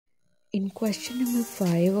In question number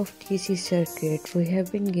 5 of DC circuit, we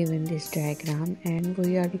have been given this diagram and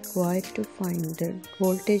we are required to find the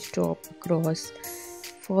voltage drop across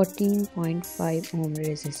 14.5 ohm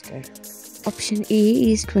resistor. Option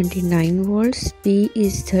A is 29 volts, B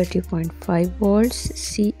is 30.5 volts,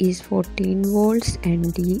 C is 14 volts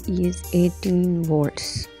and D is 18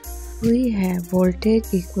 volts. We have voltage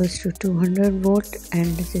equals to 200 volt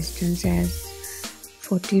and resistance as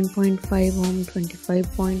 14.5 ohm,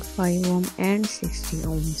 25.5 ohm and 60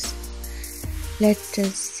 ohms. Let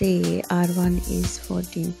us say R1 is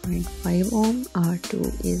 14.5 ohm,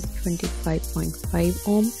 R2 is 25.5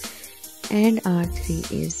 ohm and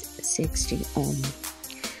R3 is 60 ohm.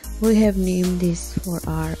 We have named this for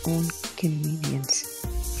our own convenience.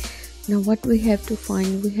 Now what we have to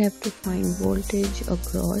find? We have to find voltage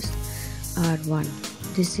across R1.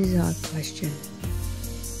 This is our question.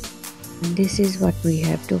 And this is what we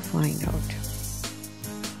have to find out.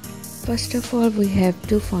 First of all, we have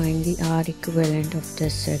to find the R equivalent of the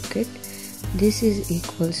circuit. This is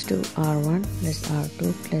equals to R1 plus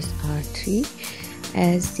R2 plus R3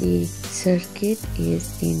 as the circuit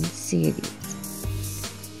is in series.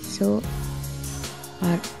 So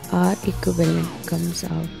our R equivalent comes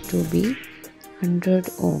out to be 100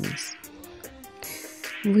 ohms.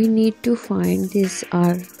 We need to find this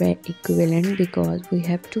R equivalent because we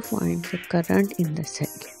have to find the current in the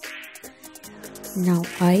circuit. Now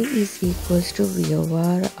I is equals to V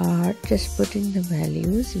over R. Just put in the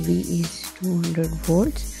values. V is 200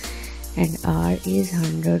 volts and R is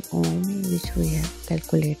 100 ohm, which we have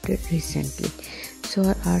calculated recently. So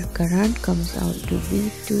our current comes out to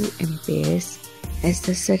be 2 amperes. As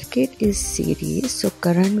the circuit is series, so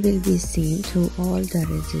current will be seen through all the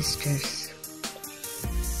resistors.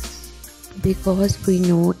 Because we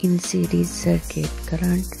know in series circuit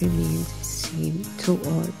current remains same through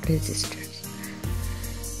all resistors.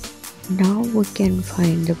 Now we can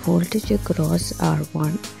find the voltage across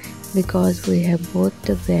R1 because we have both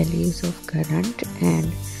the values of current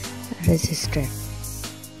and resistor.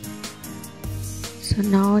 So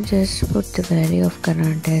now just put the value of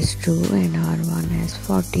current as 2 and R1 as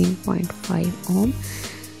 14.5 ohm.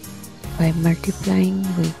 By multiplying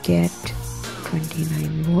we get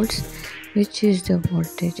 29 volts, which is the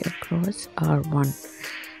voltage across R1,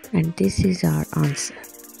 and this is our answer.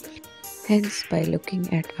 Hence, by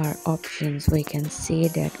looking at our options, we can say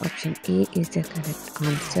that option A is the correct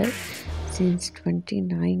answer since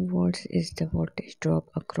 29 volts is the voltage drop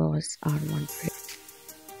across R1.